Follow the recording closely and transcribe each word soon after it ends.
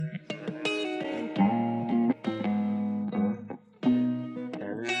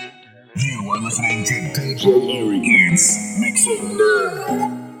Frantic DJ Arrogance. Mix it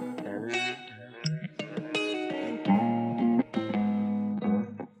now.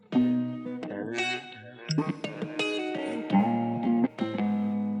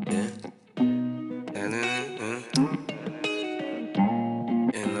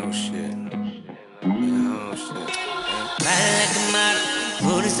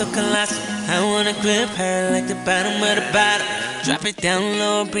 So colossal, I wanna grip her like the bottom of the bottle. Drop it down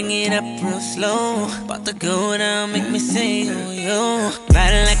low, bring it up real slow. About to go down, make me say, oh yo.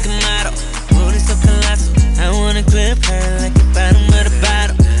 Body like a model, booty so colossal. I wanna grip her like the bottom of the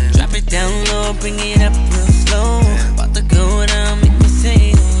bottle. Drop it down low, bring it up real slow. About to go down, make me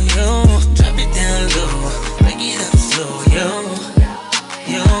say, oh yo. Drop it down low, bring it up slow, yo.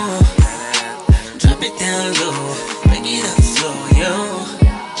 Yo. Drop it down low, bring it up slow, yo.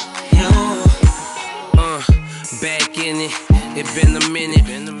 Back in it, it been a minute.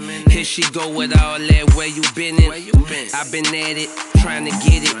 Here she go with all that, where you been in? I been at it, trying to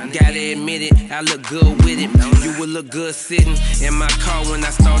get it, gotta admit it, I look good with it. You would look good sitting in my car when I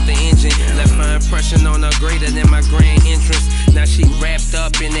start the engine. Left my impression on her greater than my grand entrance. Now she wrapped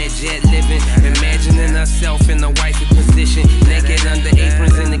up in that jet living, imagining herself in the wifey position, naked under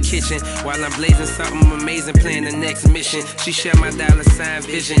aprons in the kitchen, while I'm blazing something amazing, playing the next mission. She share my dollar sign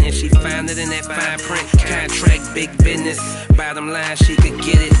vision, and she found it in that fine print. Contract, big business, bottom line, she could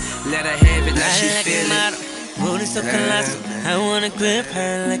get it. Let her have it, now she feel it. Booty so colossal, I wanna grip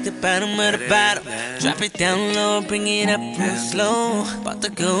her like the bottom of the bottle. Drop it down low, bring it up real slow. About to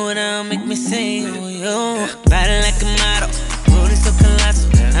go down, make me say, oh yo. Body like a model, booty so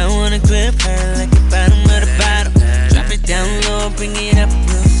colossal, I wanna grip her like the bottom of the bottle. Drop it down low, bring it up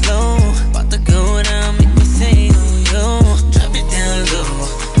real slow. About to go down, make me say, oh yo. Drop it down low,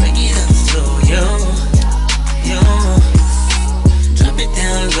 bring it up slow, yo. Yo. Drop it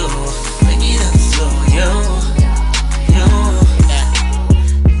down low, bring it up slow, yo.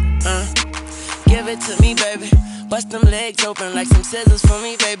 Give it to me, baby. Bust them legs open like some scissors for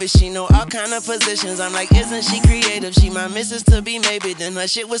me, baby. She know all kind of positions. I'm like, isn't she creative? She my missus to be, maybe. Then her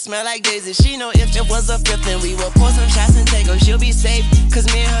shit would smell like daisy. She know if it was a fifth, then we would pour some shots and take her. She'll be safe, cause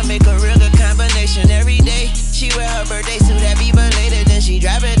me and her make a real good combination every day. She wear her birthday suit that be belated. Then she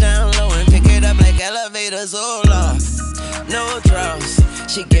drop it down low and pick it up like elevators. Oh Lord, no draws.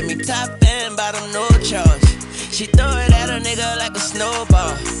 She give me top and bottom, no charge. She throw it at a nigga like a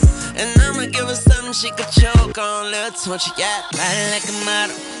snowball. And I'ma give her something she could choke on. Little twitch, yeah. Body like a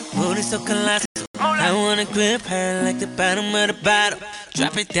model, booty so colossal. I wanna grip her like the bottom of the bottle.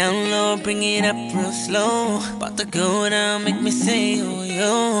 Drop it down low, bring it up real slow. About to go down, make me say, oh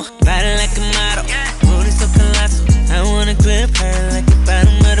yo. Body like a model, booty so colossal. I wanna grip her like the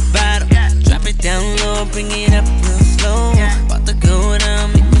bottom of the bottle. Drop it down low, bring it up real slow. About to go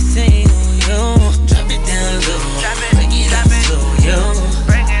down, make me say, oh yo. Drop it down low, bring it up slow, yo.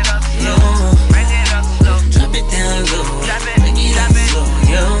 Yo, bring it up slow. Drop it down low. Drop it, bring it up slow,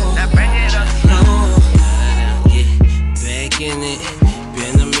 yo. Now bring it up slow. Back in it,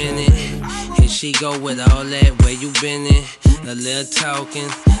 been a minute. Here she go with all that, where you been in? A little talking,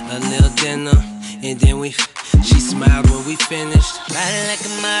 a little dinner, and then she smiled when we finished. Body like a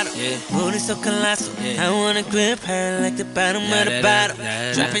model, booty so colossal. I wanna grip her like the bottom of the bottle.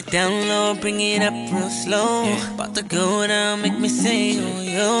 Drop it down low, bring it up real slow. About to go down, make me say, oh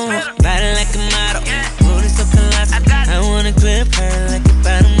yo. Body like a model, booty so colossal. I wanna grip her like the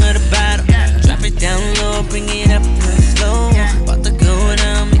bottom of the bottle. Drop it down low, bring it up real slow. About to go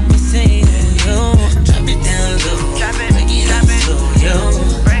down, make me say, oh yo. Drop it down low, bring it up slow, yo.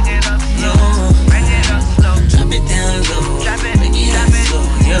 Bring it up slow, bring it up slow. Drop it down low, bring it up slow,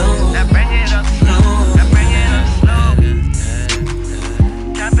 yo. Now bring it up slow, now bring it up slow.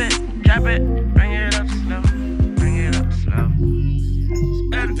 Drop it, bring it up slow, bring it up slow.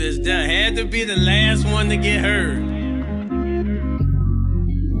 This done had to be the last one to get heard.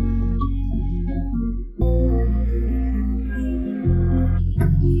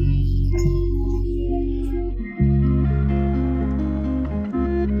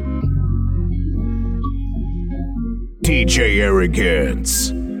 DJ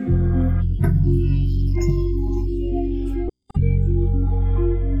Arrogance.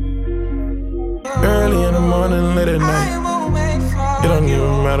 Early in the morning, late at night. It don't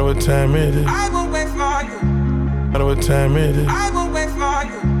even matter what time it is. I won't wait for you. Matter what time it is. I won't wait for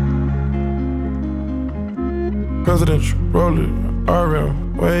you. Presidential roller,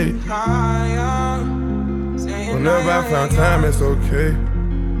 RM, wait. Whenever I found time, it's okay.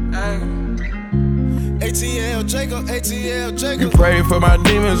 ATL Jacob, ATL Jacob. You pray for my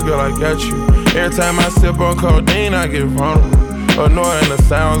demons, girl, I got you. Every time I sip on codeine, I get vulnerable. Annoying the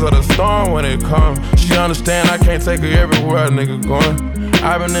sounds of the storm when it comes. She understand I can't take her everywhere a nigga going.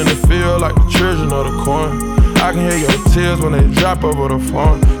 I've been in the field like the children of the corn. I can hear your tears when they drop over the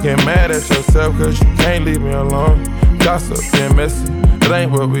phone. Get mad at yourself cause you can't leave me alone. Gossip and messy, it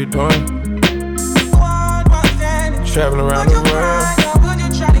ain't what we doing. Traveling around the world,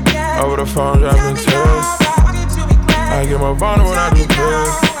 over the phone dropping tears. I get more vulnerable when I do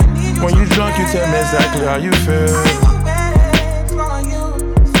this. When you drunk you tell me exactly how you feel.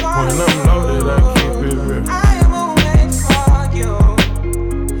 When I'm loaded I keep it real.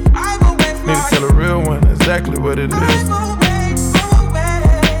 Need to tell a real one exactly what it is.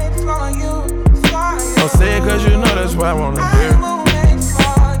 Don't say it cause you know that's why I wanna hear.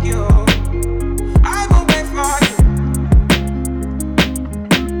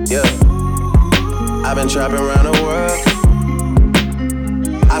 Yeah, I've been trapping around the world.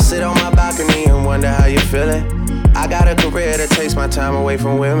 I sit on my balcony and wonder how you feeling. I got a career that takes my time away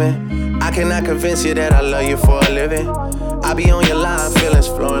from women. I cannot convince you that I love you for a living. I be on your line, feelings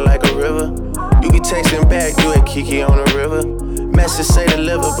flowing like a river. You be texting back, you and Kiki on the river. Message say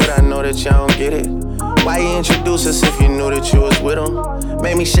deliver, but I know that y'all don't get it. Why you introduce us if you knew that you was with him?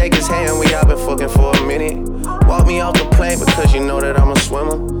 Made me shake his hand, we all been fucking for a minute. Walk me off the plane because you know that I'm a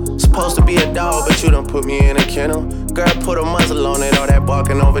swimmer. Supposed to be a dog, but you done put me in a kennel. Girl, put a muzzle on it, all that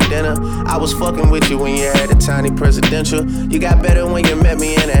barking over dinner. I was fucking with you when you had a tiny presidential. You got better when you met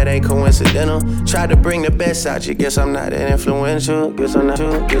me, and that ain't coincidental. Tried to bring the best out you, guess I'm not that influential. Guess I'm not,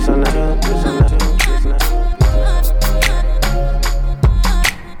 guess I'm not, guess I'm not.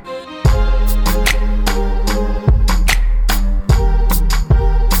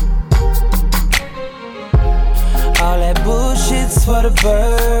 All that bullshit's for the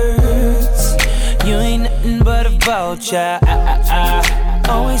birds. You ain't nothing but a vulture.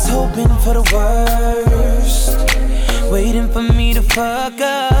 Always hoping for the worst, waiting for me to fuck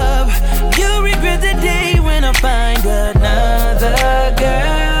up. You'll regret the day when I find another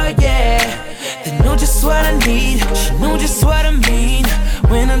girl, yeah. They know just what I need, she know just what I mean.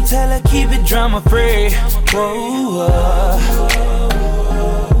 When I tell her keep it drama free. Whoa,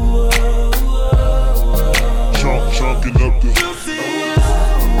 Chunking up the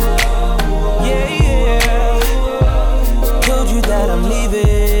told you that I'm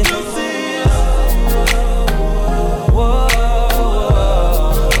leaving. Whoa.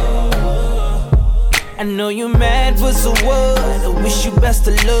 I know you're mad, but so what? I wish you best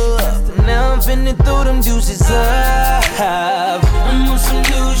of luck. Now I'm finna throw them deuces up. I'm on some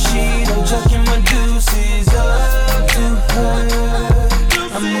new shit, I'm chucking my deuces up to her.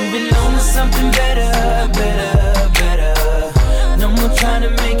 I'm moving on to something better, better, better. No more trying to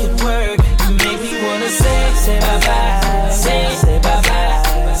make it work. You make me wanna say bye-bye. Say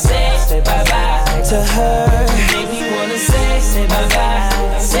bye-bye. Say bye-bye to her. You make me wanna say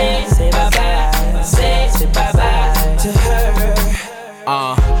bye-bye. Say bye-bye. Say bye-bye to her.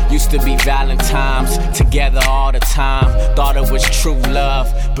 Used to be Valentine's, together all the time. Thought it was true love,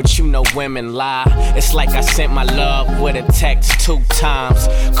 but you know women lie. It's like I sent my love with a text 2 times.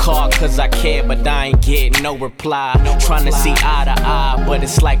 Called cause I care, but I ain't getting no reply. Trying to see eye to eye, but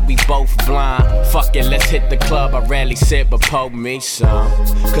it's like we both blind. Fuck it, let's hit the club. I rarely sit, but poke me some.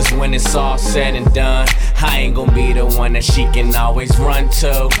 Cause when it's all said and done, I ain't gon' be the one that she can always run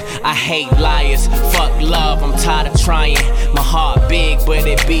to. I hate liars, fuck love, I'm tired of trying. My heart big, but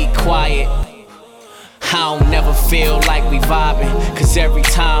it be quiet. I don't never feel like we vibing, cause every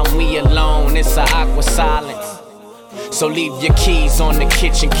time we alone, it's a awkward silence. So leave your keys on the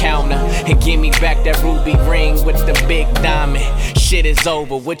kitchen counter and give me back that ruby ring with the big diamond. Shit is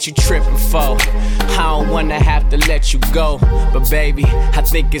over, what you tripping for? I don't wanna have to let you go, but baby, I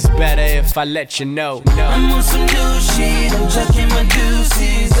think it's better if I let you know. I'm on some new shit, I'm chucking my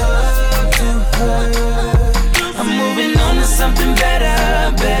deuces up to her. I'm moving on to something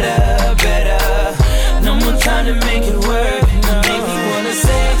better, better, better. No more trying to make it work. Make me wanna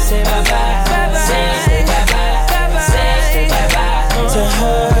say bye-bye. Say bye-bye. Say bye-bye to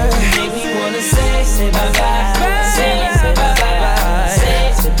her. Make me wanna say bye-bye. Say bye-bye.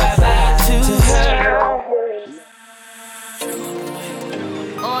 Say bye-bye to her.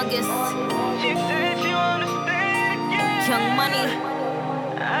 August. Young Money.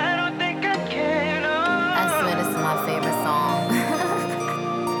 I swear this is my favorite song.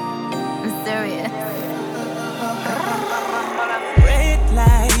 I'm serious. Red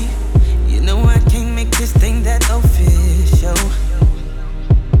light, you know I can't make this thing that official.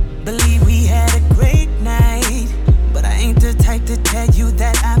 Believe we had a great night, but I ain't the type to tell you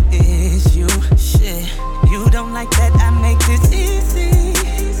that I miss you. Shit, you don't like that I make this easy.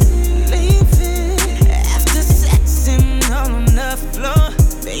 Leave it after sex and all or nothing.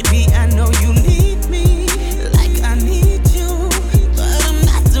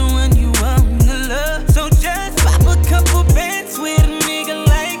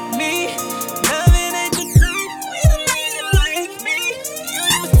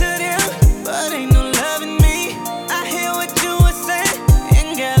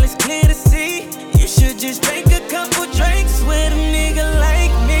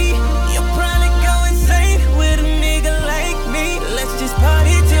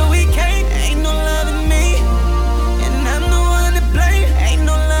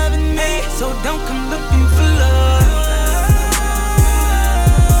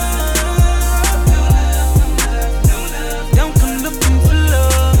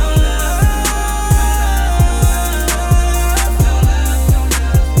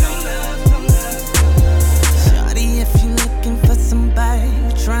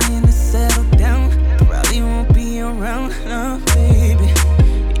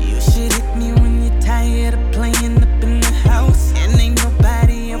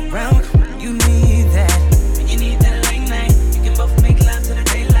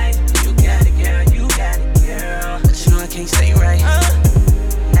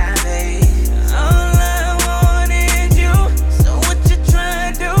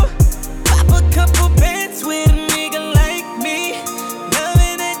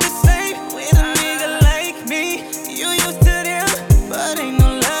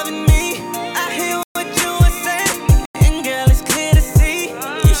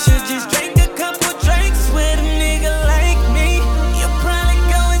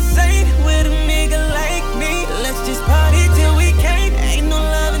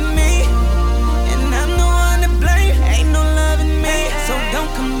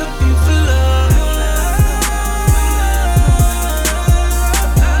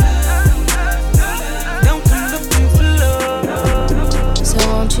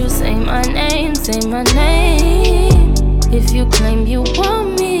 say my name. If you claim you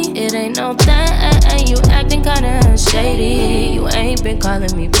want me, it ain't no thing. You acting kinda shady. You ain't been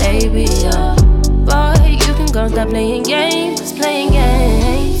calling me baby, boy, you can go stop playing games, playing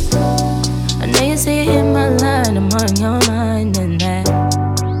games. I know you say you hit my line, I'm on your mind and that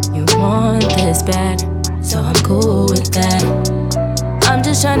you want this bad, so I'm cool with that. I'm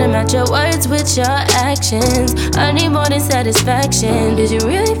just tryna match your words with your actions. I need more than satisfaction. Did you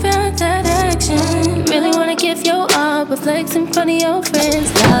really feel that action? Really wanna give your all, but flex in front of your friends.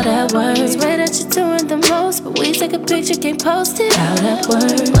 Loud at words, swear that you're doing the most, but we take a picture, can't post it. Loud at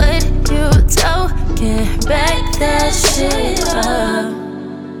words, what you talking? Back that shit up.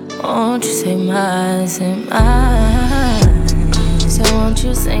 Won't you say mine, say mine? So won't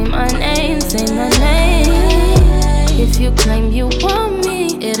you say my name, say my name? If you claim you want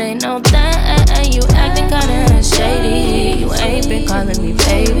me, it ain't no thing. You acting kinda shady. You ain't been calling me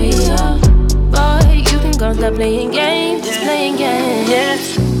baby, boy, you can go stop playing games, just playing games. Yeah,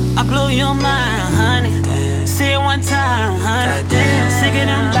 I blow your mind, honey. Say it one time, honey. Sick of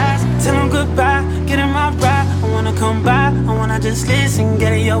them lies, tell them goodbye. Get in my ride, I wanna come by. I wanna just listen,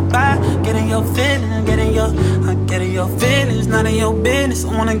 get in your vibe, get in your feelings, get in your feelings, not in your business. I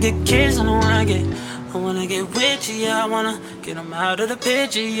wanna get kissed, I wanna get with you, yeah. I wanna get them out of the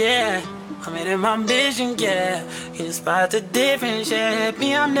picture, yeah. I made it my vision, yeah. Can spot the difference, yeah.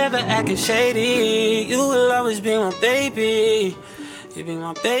 Me, I'm never acting shady. You will always be my baby. You be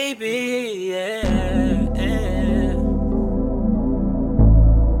my baby, yeah, yeah.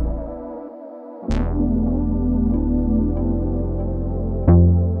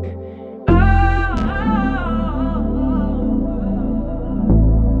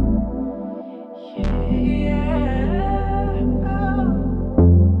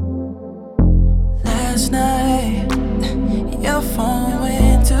 Last night, your phone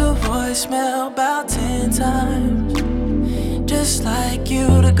went to voicemail about 10 times. Just like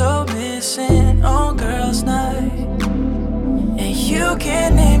you to go missing on girls' night. And you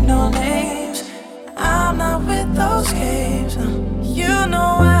can't name no names. I'm not with those games. You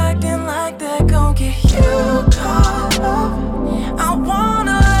know acting like that gon' get you caught up. I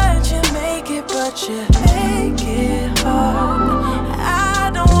wanna let you make it, but you make it hard. I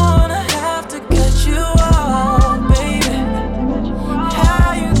don't wanna have to cut you off, baby. How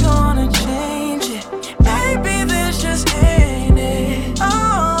you gonna change it? Maybe this just ain't it.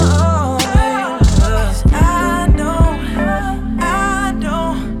 Oh, 'cause I don't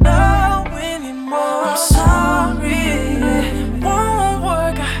know anymore. I'm sorry, it won't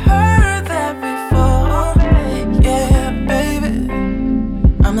work. I heard that before. Yeah, baby,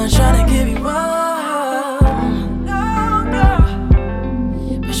 I'm not tryna give you up, no,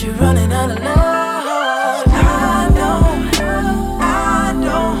 but you're running out of love. I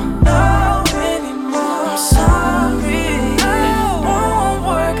don't know anymore. I'm sorry, it won't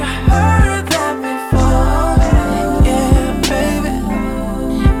work. I heard that before. Yeah, baby,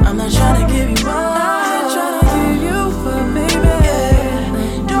 I'm not tryna give you up. I ain't tryna give you up, baby.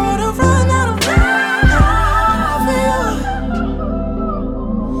 Yeah. Don't wanna run out of love for you.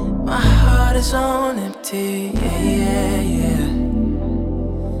 My heart is on empty, yeah.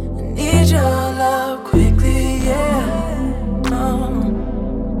 I need your love quickly, yeah.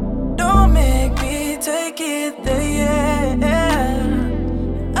 Don't make me take it there, yeah.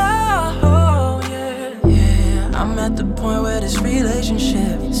 Oh, yeah. I'm at the point where this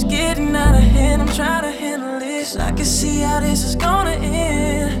relationship is getting out of hand. I'm trying to handle this. I can see how this is gonna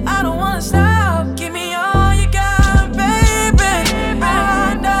end. I don't wanna stop. Give me all you got, baby.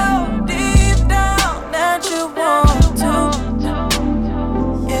 I know deep down that you want to.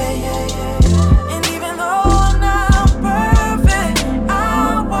 Yeah. And even though I'm not perfect,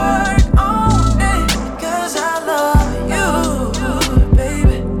 I'll work on it. 'Cause I love you,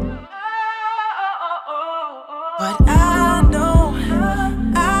 baby. But I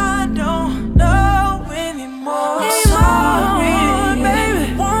don't know anymore. I'm sorry, baby,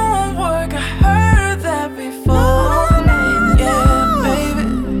 it won't work. I heard that before. Yeah, baby,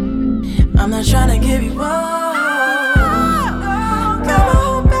 I'm not tryna give you up. Come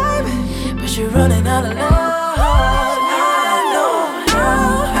on, baby, but you're running out of love.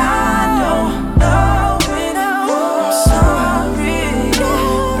 I don't know anymore. I'm sorry, it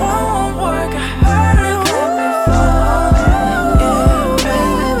won't work. I heard that before. Yeah,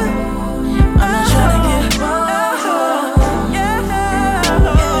 baby, I'm not tryna give you up. Yeah,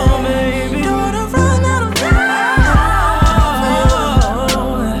 baby, don't wanna run out of love.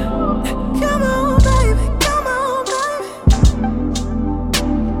 Come on, baby, come on, baby.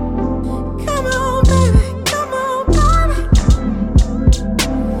 Come on, baby.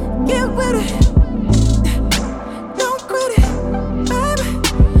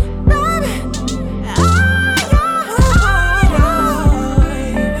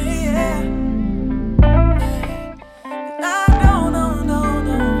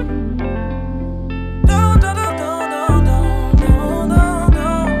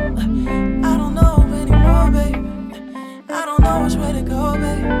 Oh,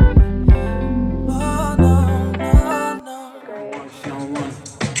 baby. Oh, no, no, no.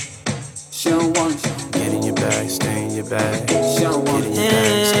 She don't want it. Get in your bag, stay in your bag. She don't want it. Get in your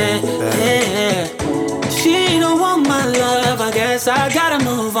bag, stay in your bag. She don't want my love, I guess I gotta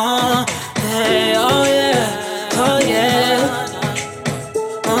move on. Hey, oh yeah, oh yeah.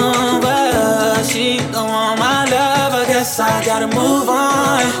 But she don't want my love, I guess I gotta move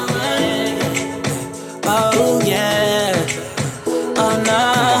on. Oh yeah, oh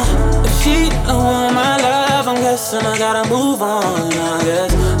no. If she don't want my love, I'm guessing I gotta move on. I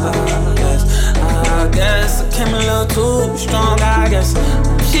guess I came a little too strong, I guess.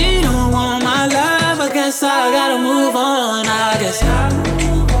 If she don't want my love, I guess I gotta move on, I guess.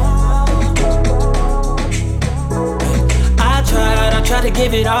 I tried to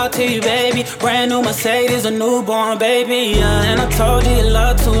give it all to you, baby. Brand new Mercedes, a newborn baby, yeah. And I told you your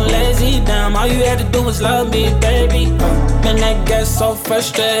love too lazy, damn. All you had to do was love me, baby. Man, that gets so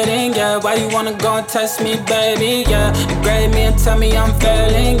frustrating, yeah. Why you wanna go and test me, baby, yeah. You grade me and tell me I'm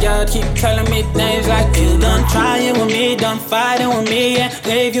failing, yeah. Keep telling me things like you done trying with me, done fighting with me, yeah.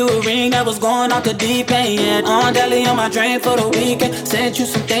 Gave you a ring that was going off the deep end, yeah. On deli on my drain for the weekend. Sent you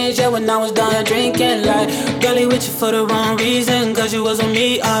some things, yeah, when I was done drinking. Like, girlie with you for the wrong reason, cause you wasn't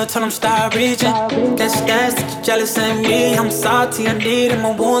me, tell them stop reaching. Guess that's that you jealous of me. I'm salty, I need it,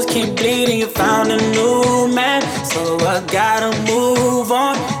 my wounds keep bleeding. You found a new man, so I gotta move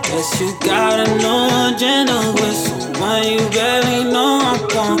on. Guess you got a new agenda with someone you barely know. I'm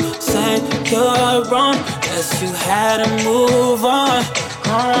gon' say you're wrong. Guess you had to move on.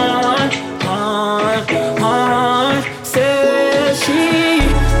 Said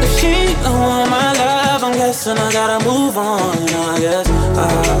if she don't want my love, I'm guessing I gotta move on. I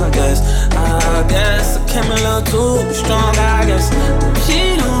guess I came a little too strong, I guess. If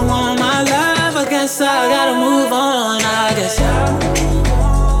she don't want my love, I guess I gotta move on, I guess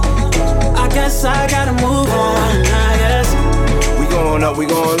I gotta move on, I guess. We going up, we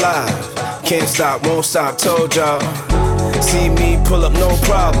going live. Can't stop, won't stop, told y'all. See me pull up, no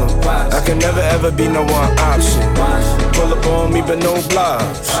problem. I can never ever be no one option. Pull up on me, but no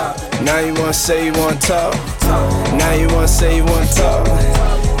blobs. Now you wanna say you wanna talk. Now you wanna say you wanna talk.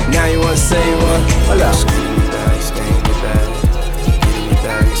 Now you wanna say you wanna. Hold up. Stay in your bag, stay in your bag. Get in your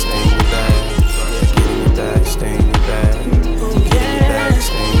bag, stay in your bag. Get in your bag, stay in your bag. Get in your bag,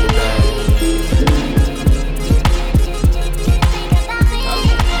 stay in your bag.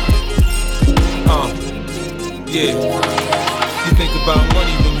 Yeah. You think about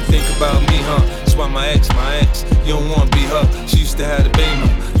money when you think about me, huh? That's why my ex, you don't wanna be her. She used to have the BAMO,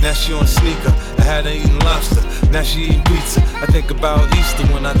 now she on a sneaker. I had her eating lobster, now she eating pizza. I think about Easter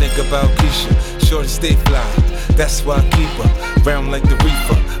when I think about Keisha. Shorty stay fly, that's why I keep her. Brown like the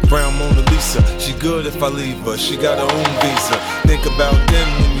reefer, brown Mona Lisa. She good if I leave her, she got her own visa. Think about them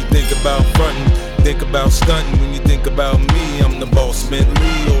when you think about frontin'. Think about stunting when you think about me. I'm the boss,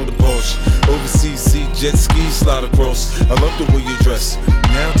 Bentley or the Porsche. Overseas, see jet skis slide across. I love the way you dress,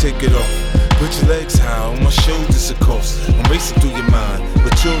 now take it off. Put your legs high, on my shoulders of course. I'm racing through your mind,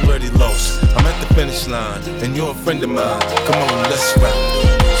 but you're already lost. I'm at the finish line, and you're a friend of mine. Come on, let's ride.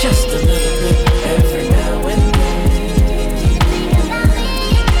 Just a little bit every now and then.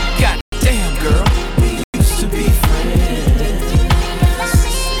 God damn, girl, we used to be friends.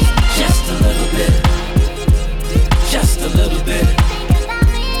 Just a little bit. Just a little bit.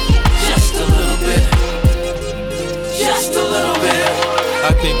 Just a little bit. Just a little bit.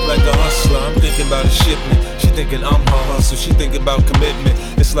 I think like a hustler, I'm thinking about a shipment. She thinking I'm her hustle, she thinking about commitment.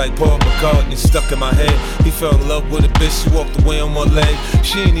 It's like Paul McCartney stuck in my head. He fell in love with a bitch, she walked away on one leg.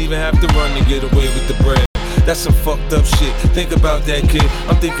 She ain't even have to run to get away with the bread. That's some fucked up shit. Think about that kid.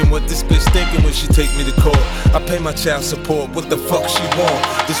 I'm thinking what this bitch thinking when she take me to court. I pay my child support, what the fuck she want?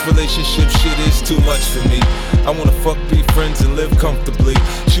 This relationship shit is too much for me. I wanna fuck, be friends, and live comfortably.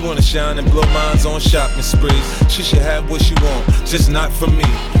 She wanna shine and blow minds on shopping sprees. She should have what she want, just not for me.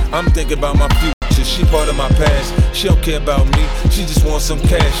 I'm thinking about my future, she part of my past. She don't care about me, she just wants some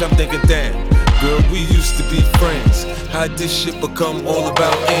cash. I'm thinking, damn, girl, we used to be friends. How'd this shit become all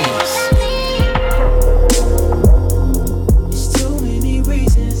about ends?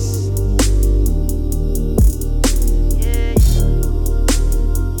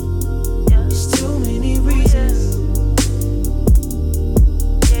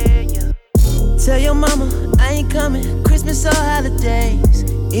 Tell your mama I ain't coming, Christmas or holidays.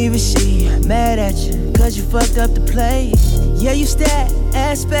 Even she mad at you, cause you fucked up the play. Yeah, you stat,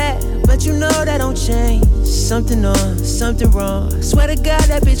 ass fat, but you know that don't change. Something on, something wrong, swear to God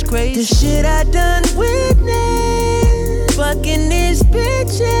that bitch crazy. The shit I done witnessed, fucking these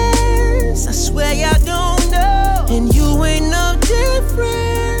bitches. I swear y'all don't know. And you ain't no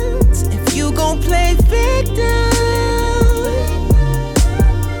difference if you gon' play victim.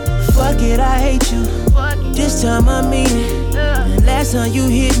 Fuck it, I hate you. This time I mean it. And last time you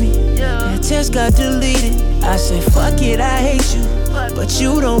hit me, that text got deleted. I said fuck it, I hate you, but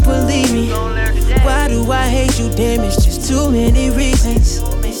you don't believe me. Why do I hate you? Damn, it's just too many reasons.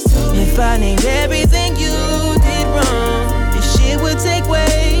 If I named everything you did wrong, this shit would take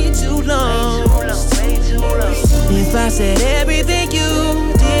way too long. If I said everything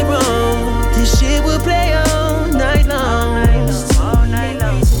you did wrong, this shit would play all night long.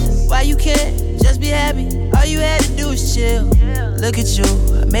 Why you can't just be happy? All you had to do is chill. Look at you,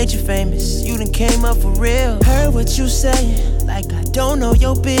 I made you famous. You done came up for real. Heard what you saying, like I don't know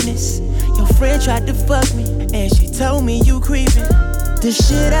your business. Your friend tried to fuck me, and she told me you creeping. The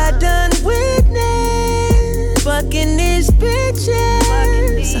shit I done witnessed, fucking these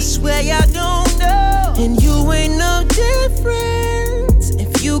bitches. I swear y'all don't know. And you ain't no difference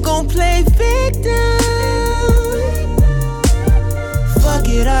if you gon' play victim. Fuck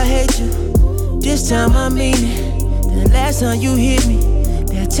it, I hate you. This time I mean it. The last time you hit me,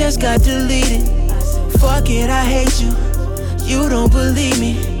 that text got deleted. Fuck it, I hate you. You don't believe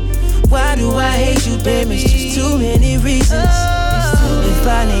me. Why do I hate you? Damn, it's just too many reasons. If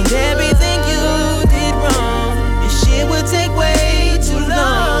I named everything you did wrong, this shit would take way too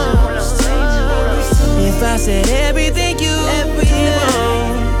long. If I said everything you did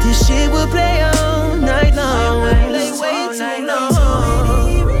wrong, this shit would play all night long. Play way too long.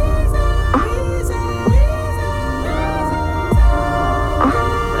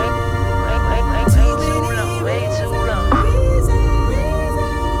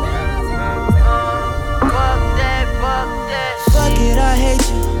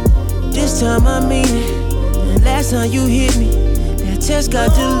 This time I mean it. And last time you hit me, that text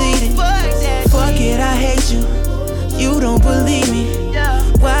got deleted. Fuck it, I hate you. You don't believe me.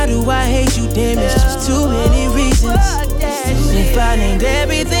 Why do I hate you? Damn, it's just too many reasons. If I named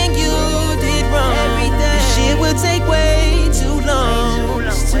everything you did wrong, this shit would take way too long.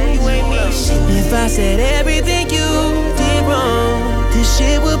 If I said everything you did wrong, this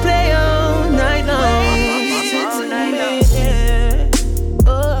shit would play all night long.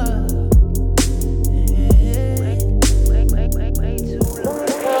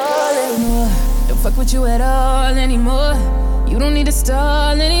 Fuck with you at all anymore. You don't need to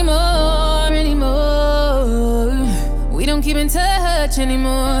stall anymore. We don't keep in touch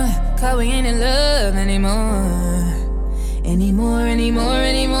anymore, 'cause we ain't in love anymore.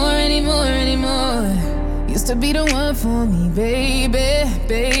 Used to be the one for me, baby.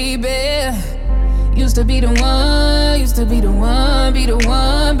 Used to be the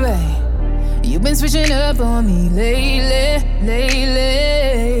one, babe. You've been switching up on me lately.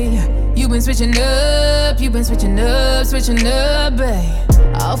 You've been switching up, babe.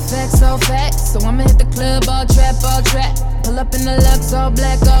 All facts, so I'ma hit the club, all trap. Pull up in the Lux, all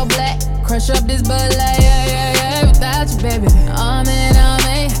black. Crush up this Bud Light, yeah. Without you, baby, I'm in.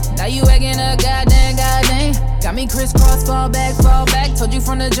 Now you acting up, goddamn. Got me crisscross, fall back. Told you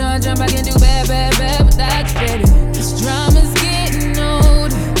from the jump, I can do bad. Without you, baby, this drama's getting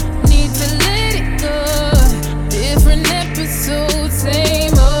old. Need to let it go. Different episodes,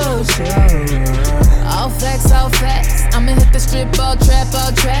 same old show. All facts. I'ma hit the strip, all trap.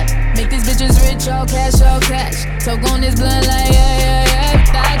 Make these bitches rich, all cash. Talk on this blunt like, yeah.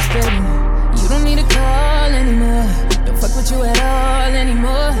 That's baby. You don't need to call anymore. Don't fuck with you at all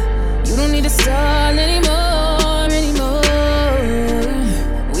anymore. You don't need to stall anymore.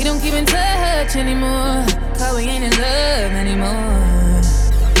 We don't keep in touch anymore, 'cause we ain't in love anymore.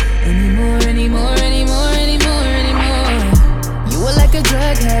 You were like a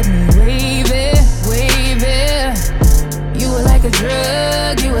drug, had me wavy. You were like a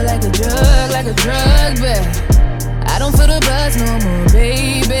drug, babe. I don't feel the buzz no more,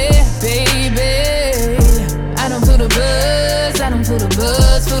 baby. I don't feel the buzz,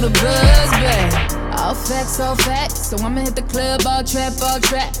 babe. All facts, so I'ma hit the club, all trap.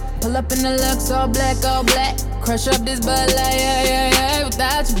 Pull up in the Lux, all black. Crush up this Bud Light, yeah.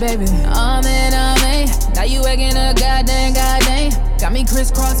 Without you, baby, I'm in. Now you acting up, goddamn. Got me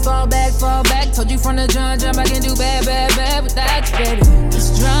crisscross, fall back. Told you from the jump, I can do bad. Without you, baby, this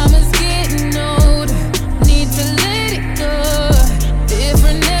drama's getting old. Need to let it go.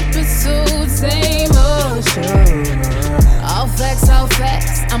 Different episodes, same old show. All facts.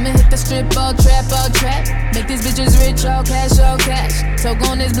 I'ma hit the strip, all trap. Make these bitches rich, all cash. Talk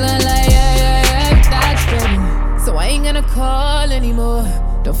on this blunt like, yeah. Without you, baby, so I ain't gonna call anymore.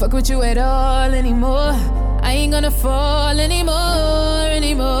 Don't fuck with you at all anymore. I ain't gonna fall anymore.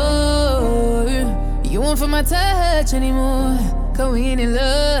 You won't feel my touch anymore. Cause we ain't in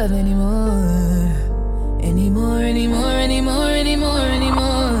love anymore.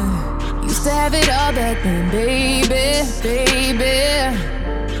 Used to have it all back then, baby.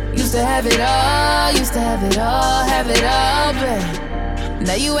 Used to have it all, have it all, babe.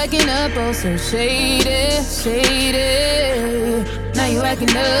 Now you acting up, oh so shady. Now you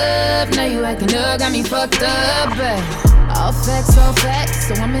acting up, got me fucked up, babe. All facts, so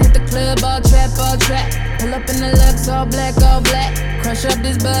I'ma hit the club, all trap. Pull up in the Lux, all black. Crush up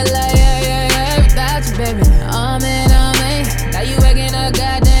this Bud Light, yeah, without you, baby. Oh man, now you acting up,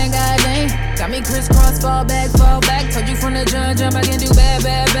 goddamn. Got me crisscross, fall back. Told you from the jump, I can do bad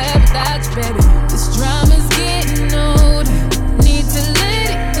without you, baby. This drama's getting old, need to let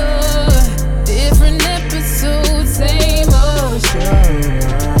it go. Different episodes, same old show.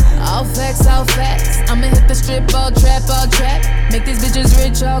 All facts, I'ma hit the strip, all trap. Make these bitches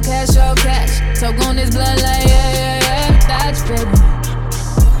rich, all cash. Talk on this blood like, yeah, without you, baby.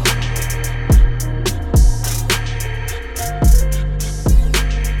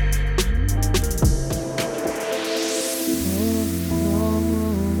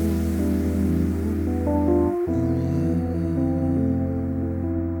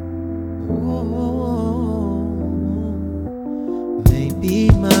 Maybe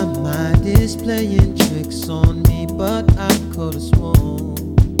my mind is playing tricks on me, but I could've sworn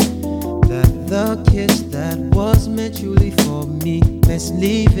that the kiss that was meant truly for me is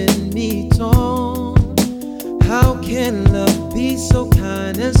leaving me torn. How can love be so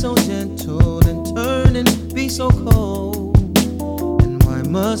kind and so gentle and turn and be so cold? And why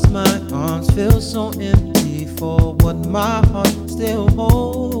must my arms feel so empty for what my heart still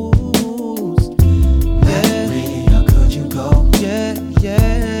holds? How could you go?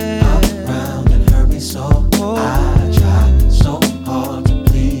 Yeah. Up round and hurt me so. I tried so hard to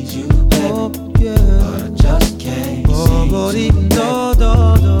please you, baby, but I just can't seem to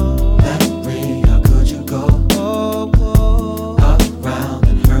let it. Memory, how could you go? Up round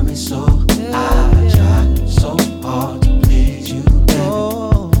and hurt me so. I tried so hard to please you, baby,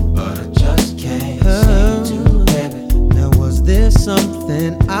 but I just can't seem to let it. Now was there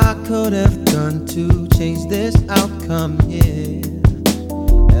something I could have done to change this outcome here?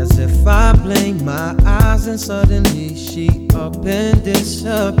 As if I blinked my eyes and suddenly she up and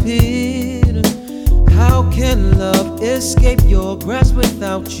disappeared. How can love escape your grasp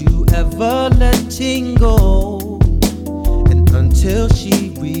without you ever letting go? And until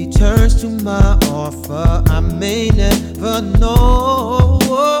she returns to my offer, I may never know.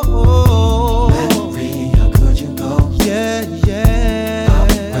 Memory, how could you go? Yeah. Up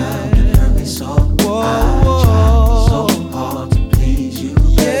round and hurt me so. I tried so hard to please you,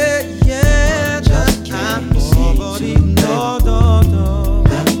 baby, but I just can't seem to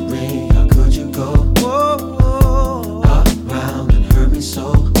let it. Memory, how could you go? Up round and hurt me so.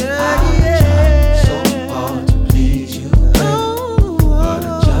 I tried so hard to please you, baby, but I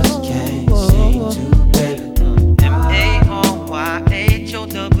just can't seem to, baby. MARYHOW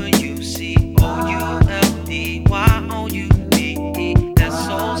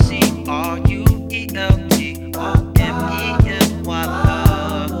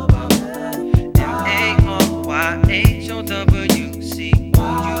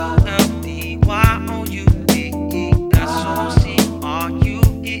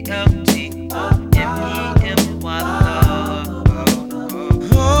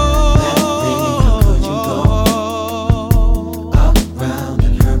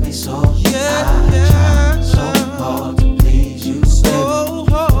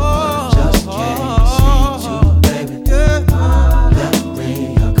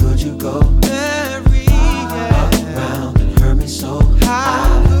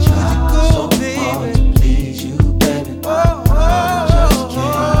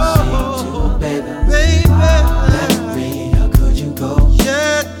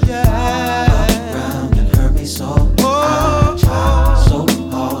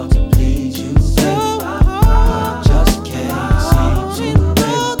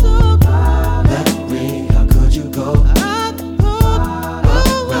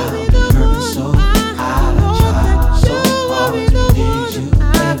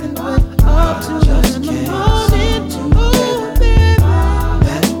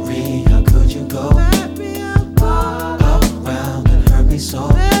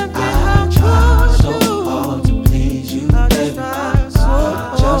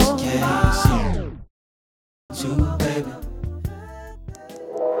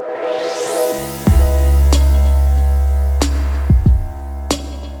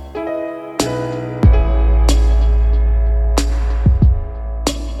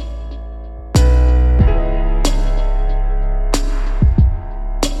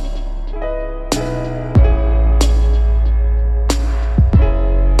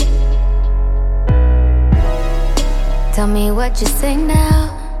me what you say now.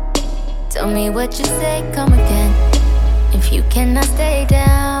 Tell me what you say, come again. If you cannot stay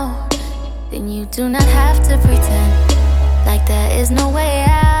down, then you do not have to pretend like there is no way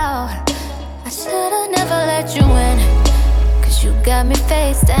out. I should've never let you in, cause you got me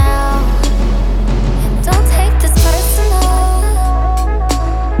face down. And don't take this personal.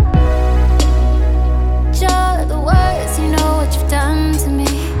 You're the worst, you know what you've done to me.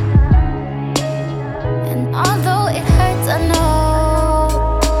 And although it hurts, I know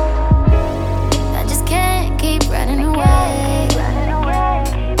I just can't keep running away.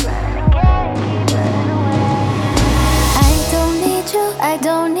 I don't need you, I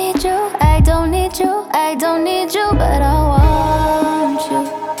don't need you, I don't need you, I don't need you, but I want you.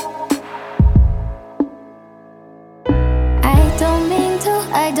 I don't mean to,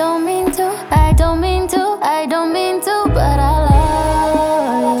 I don't mean to, I don't mean to, I don't mean to, but I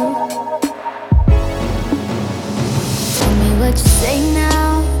love you. Tell me what you say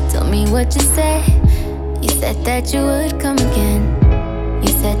now, tell me what you say. You said that you would come again. You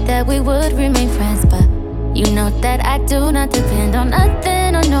said that we would remain friends, but you know that I do not depend on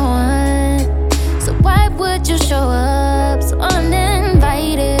nothing or no one. So why would you show up so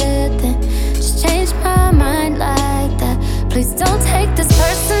uninvited, then just change my mind like that? Please don't take this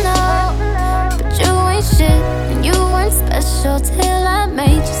personal, but you ain't shit and you weren't special till I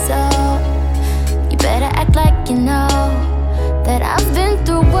made you so. You better act like you know that I've been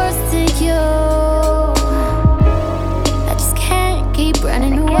through worse to you. I just can't keep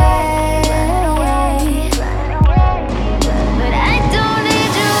running away. But I don't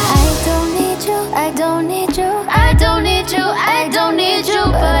need you, I don't need you, I don't need you, I don't need you, I don't need you,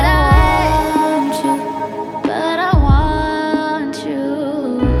 but I want you, but I want you.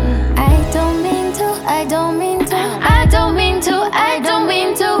 I don't mean to, I don't mean to, I don't mean to, I don't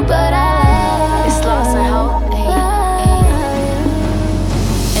mean to, but I it's lost and hope.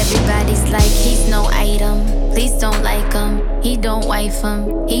 Everybody's like he's no item. Please don't like him. He don't wife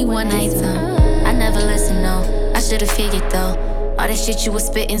him. He one night him. I never listen, no. I should've figured though. All that shit you was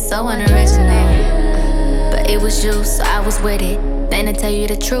spitting so unoriginal. But it was you, so I was with it. Then to tell you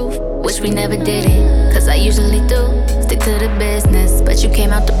the truth, wish we never did it. Cause I usually do stick to the business, but you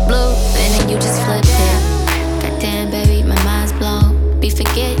came out the blue, and then you just flipped it. Goddamn, baby, my mind's blown. Be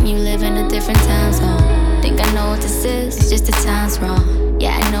forgetting you live in a different time zone. Think I know what this is, just the time's wrong.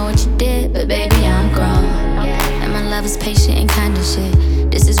 Yeah, I know what you did, but baby, I'm grown. And my love is patient and kind of shit.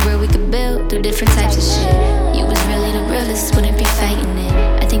 This is where we could build through different types of shit. You was really the realest, wouldn't be fighting it.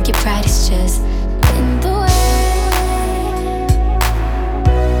 I think your pride is just in the way.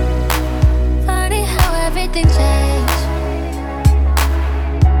 Funny how everything changed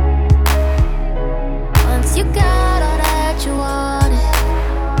once you got all that you wanted.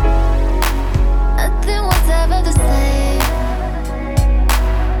 Nothing was ever the same.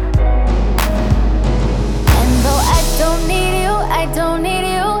 And though I don't need you, I don't need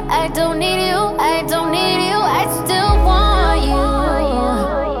you, I don't need you, I don't need you, I still want you.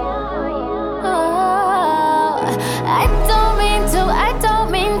 Oh, I don't mean to, I don't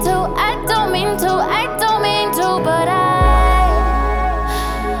mean to, I don't mean to, I don't mean to, but I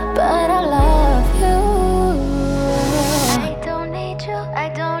love you. I don't need you, I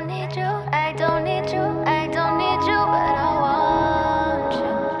don't need you, I don't need you, I don't need you, but I want you.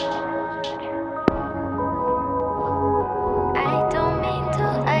 I don't mean to,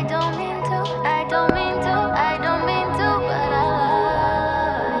 I don't mean to, I don't mean to, I don't mean to, but I love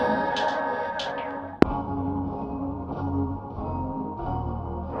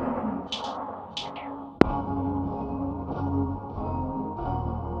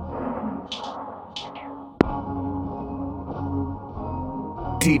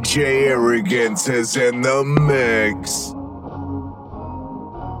DJ Arrogance is in the mix.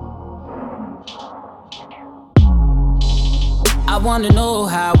 I wanna know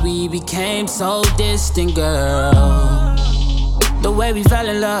how we became so distant, girl. The way we fell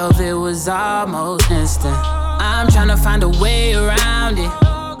in love, it was almost instant. I'm tryna find a way around it.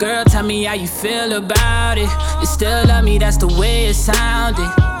 Girl, tell me how you feel about it. You still love me, that's the way it sounded.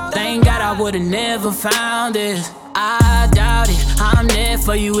 Thank God I would've never found it. I doubt it, I'm there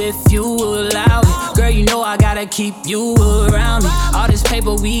for you if you allow it. Girl, you know I gotta keep you around me. All this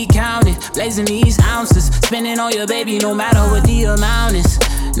paper we counted, blazing these ounces, spending on your baby no matter what the amount is.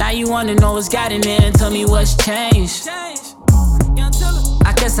 Now you wanna know what's got in there and tell me what's changed.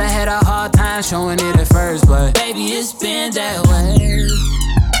 I guess I had a hard time showing it at first, but baby, it's been that way.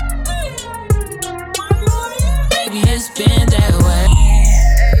 Baby, it's been that way.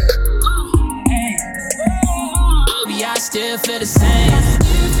 Baby, I still feel the same.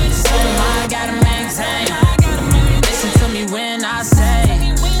 So I gotta maintain. Listen to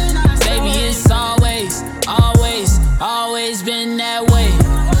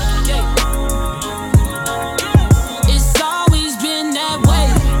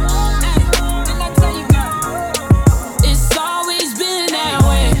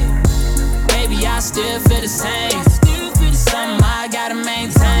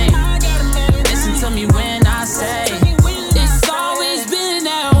same. Listen to me when I say it's always been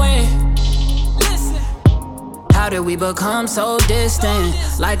that way. How did we become so distant?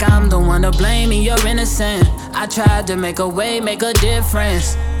 Like I'm the one to blame and you're innocent. I tried to make a way, make a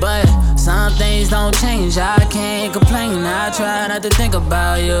difference, but some things don't change. I can't complain. I try not to think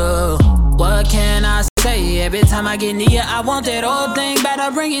about you. What can I say? Every time I get near you, I want that old thing back.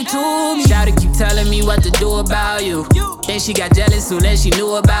 I bring it to me. Shawty keep telling me what to do about you. Then she got jealous soon as she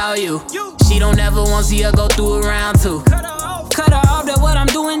knew about you. She don't ever want to see her go through a round two. Cut her off, that's what I'm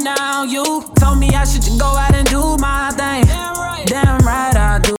doing now. You told me I should go out and do my thing. Damn right,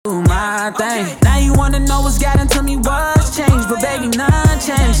 I do my thing. Now you wanna know what's gotten to me, what's changed. But baby, none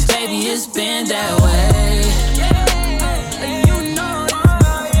changed. Baby, it's been that way.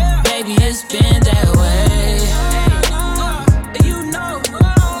 Baby, it's been that way.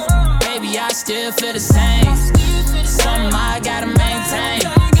 Baby, I still feel the same. Something I gotta maintain.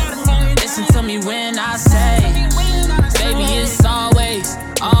 Listen to me when I say, baby, it's always,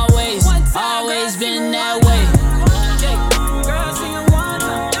 always, always been that way.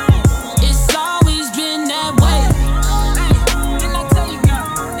 It's always been that way.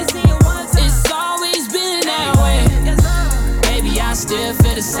 It's always been that way. Baby, I still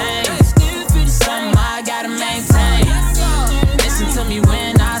feel the same. Something I gotta maintain. Listen to me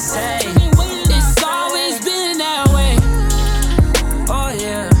when I say, it's always been that way. Oh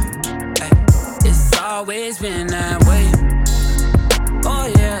yeah. It's always been that way. Oh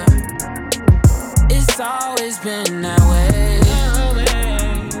yeah. It's always been that way.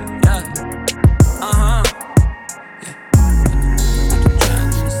 Yeah. Uh-huh.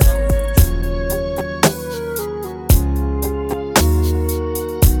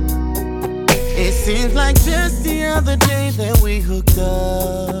 It seems like just the other day that we hooked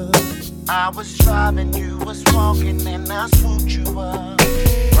up. I was driving, you was walking, and I swooped you up.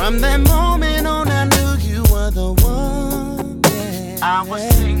 From that moment on, I knew you were the one. Yeah. I was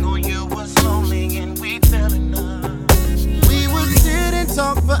single, you was lonely, and we fell in love. We would sit and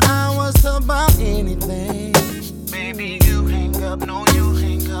talk for hours about anything. Baby, you hang up, no, you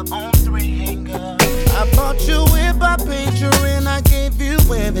hang up, on 3 hang up. I bought you whip, I paid you, and I gave you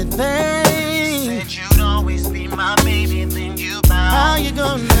everything. Said you'd always be my baby, then you bowed. How you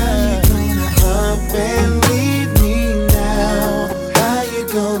gonna up and leave me now? How you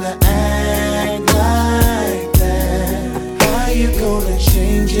gonna act like that? How you gonna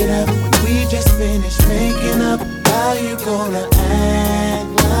change it up when we just finished making up? How you gonna act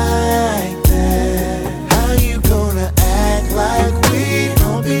like that? How you gonna act like we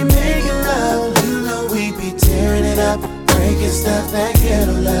don't be making love? You know we be tearing it up, breaking stuff that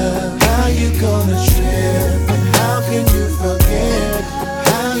ghetto love. How you gonna trip and how can you forget?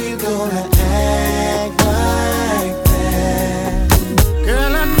 How you gonna act like that?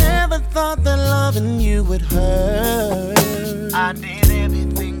 Girl, I never thought that loving you would hurt. I did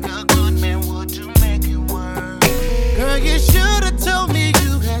everything a good man would to make it work. Girl, you should've told me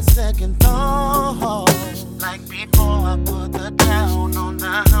you had second thoughts. Like before I put the down on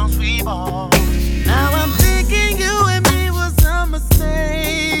the house we bought. Now I'm thinking you and me was a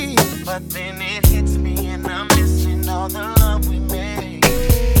mistake. But then it hits me and I'm missing all the love we made.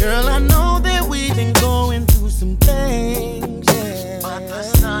 Girl, I know that we've been going through some things, yeah. But the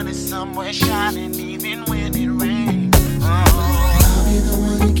sun is somewhere shining even when it rains. I'll be the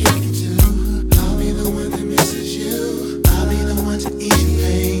one you kick it to. I'll be the one that misses you. I'll be the one to ease your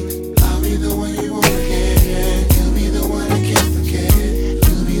pain. I'll be the one you won't forget. You'll be the one I can't forget.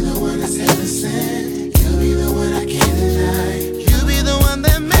 You'll be the one that's heaven sent. You'll be the one I can't deny. You'll be the one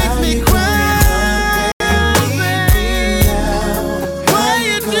that makes me cry.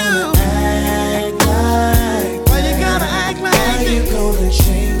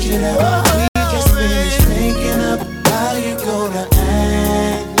 Change it up. We just finished making up. How you gonna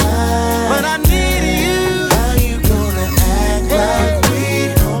act like? But I need you. How you gonna act like we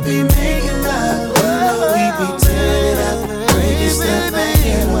don't be making love? You know we be tearing up, breaking stuff that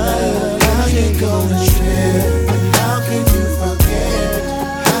get love. How you gonna trip? How can you forget?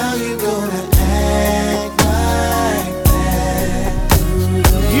 How you gonna act like that?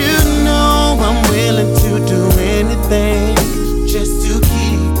 You know I'm willing to do anything just to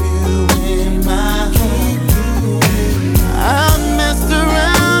keep you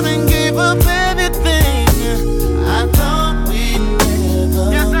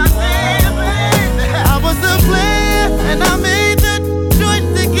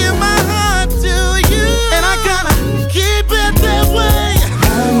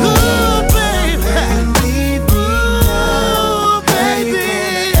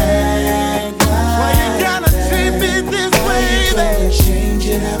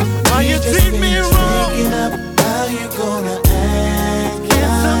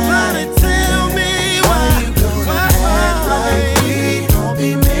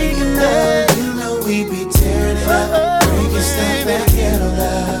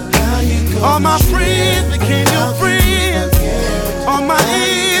All my friends became your friends. All my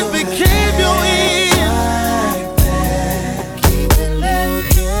ends became your ends. Keeping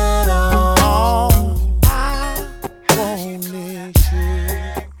it ghetto. I won't need you.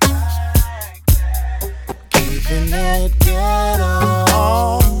 Keeping it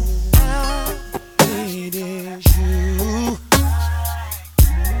ghetto. I needed you.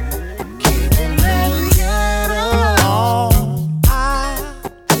 Keeping it ghetto. I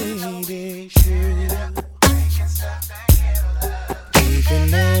needed you.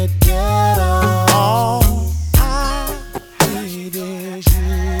 Keeping it ghetto. I needed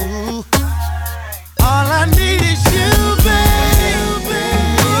you. All I need is you, baby.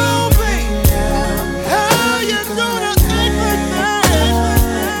 Oh, baby. How you gonna act like that?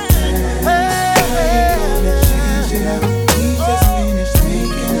 Hey.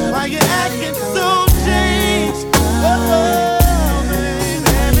 Why you acting so changed? Oh, baby.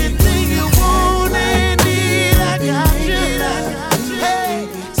 Everything you want and need, I got you. Hey.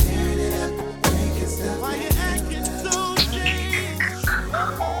 Why you acting so changed?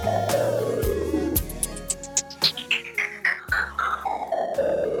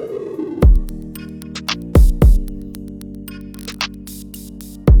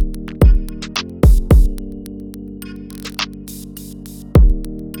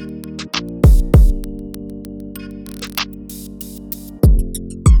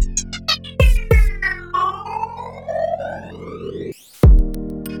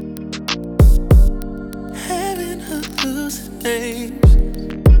 Having hallucinations.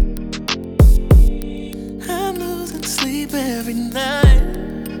 I'm losing sleep every night.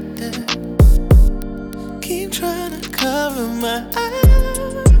 Yeah. Keep trying to cover my eyes.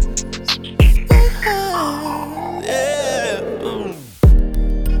 Yeah.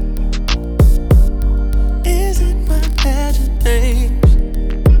 Is it my imagination?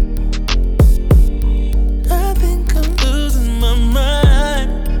 I think I'm losing my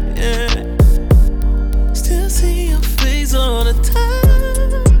mind. Yeah. Still see your face all the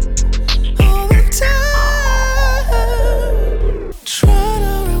time. All the time. Try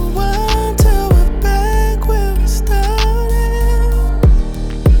to rewind till we're back where we started.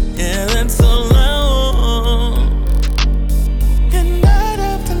 Yeah, that's all I want. And night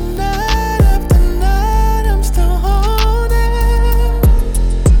after night after night, I'm still holding.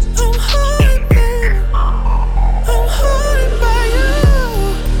 I'm haunted, baby. I'm haunted by you.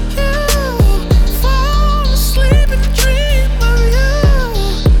 You fall asleep and dream of you.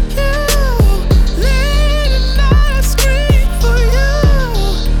 You late at night I scream for you.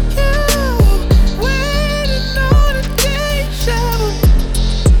 You waiting on a deja vu.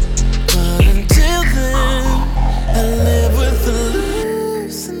 But until then, I live with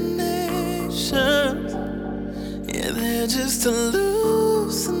hallucinations. Yeah, they're just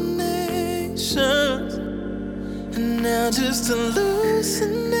hallucinations. And now just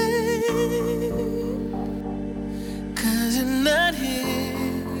hallucinate. 'Cause you're not here.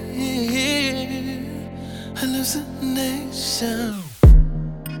 Hallucination.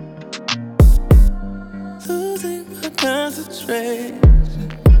 Losing my concentration.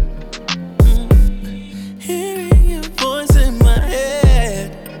 Hearing your voice in my head.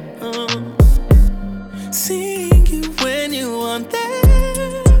 Seeing you when you want that.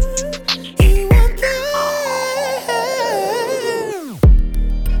 You want that.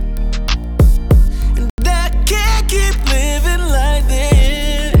 And I can't keep living like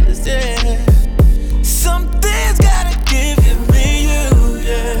this, yeah. Something's gotta give me you,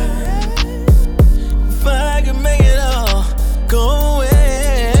 yeah. If I can make it all go away.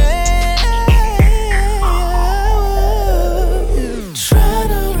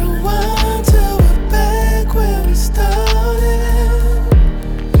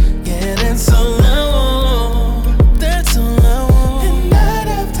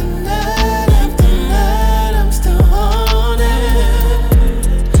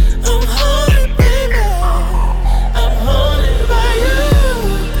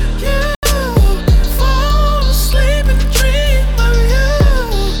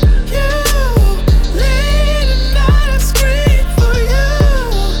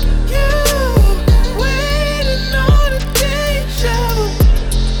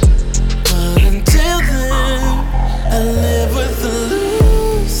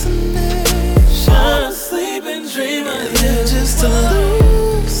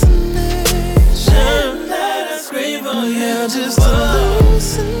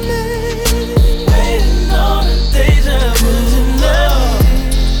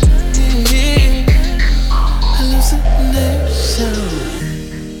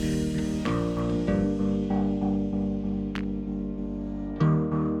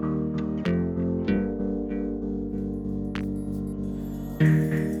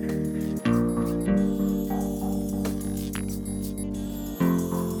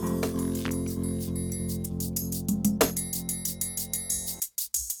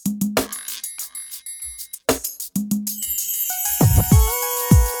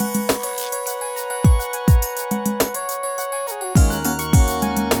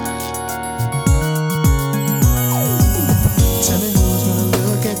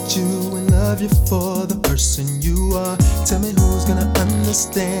 love you for the person you are. Tell me who's gonna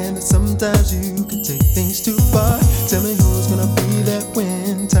understand that sometimes you can take things too far. Tell me who's gonna be there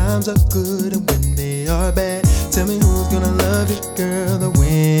when times are good and when they are bad. Tell me who's gonna love you, girl, the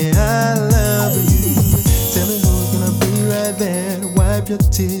way I love you. Tell me who's gonna be right there to wipe your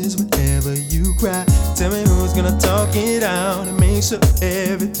tears whenever you cry. Tell me who's gonna talk it out and make sure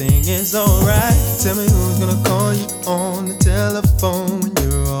everything is alright. Tell me who's gonna call you on the telephone when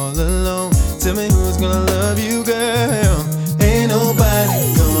you're all alone. Tell me who's gonna love you, girl. Ain't nobody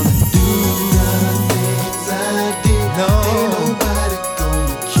gonna do the things I did. No. Ain't nobody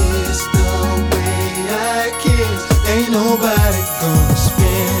gonna kiss the way I kiss. Ain't nobody gonna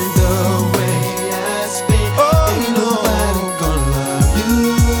spend the way I spend. Oh, ain't nobody gonna love you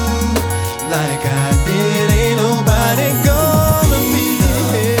like I did. Ain't nobody gonna be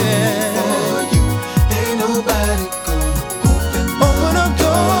here for you. Ain't nobody gonna open up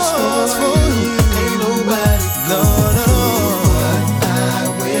doors for you. Ain't nobody gonna do what I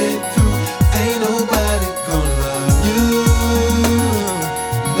went through. Ain't nobody gonna love you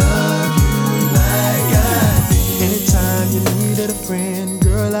like I did. Anytime you needed a friend,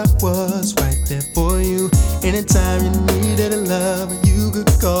 girl, I was right there for you. Anytime you needed a lover, you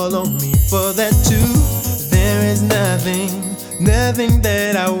could call on me for that too. There is nothing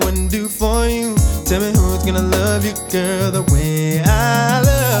that I wouldn't do for you. Tell me who's gonna love you, girl, the way I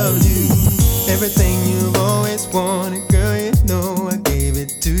love you. Everything you've always wanted, girl, you know I gave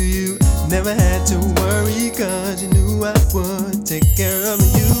it to you. Never had to worry, cause you knew I would take care of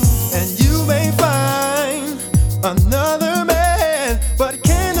you. And you may find another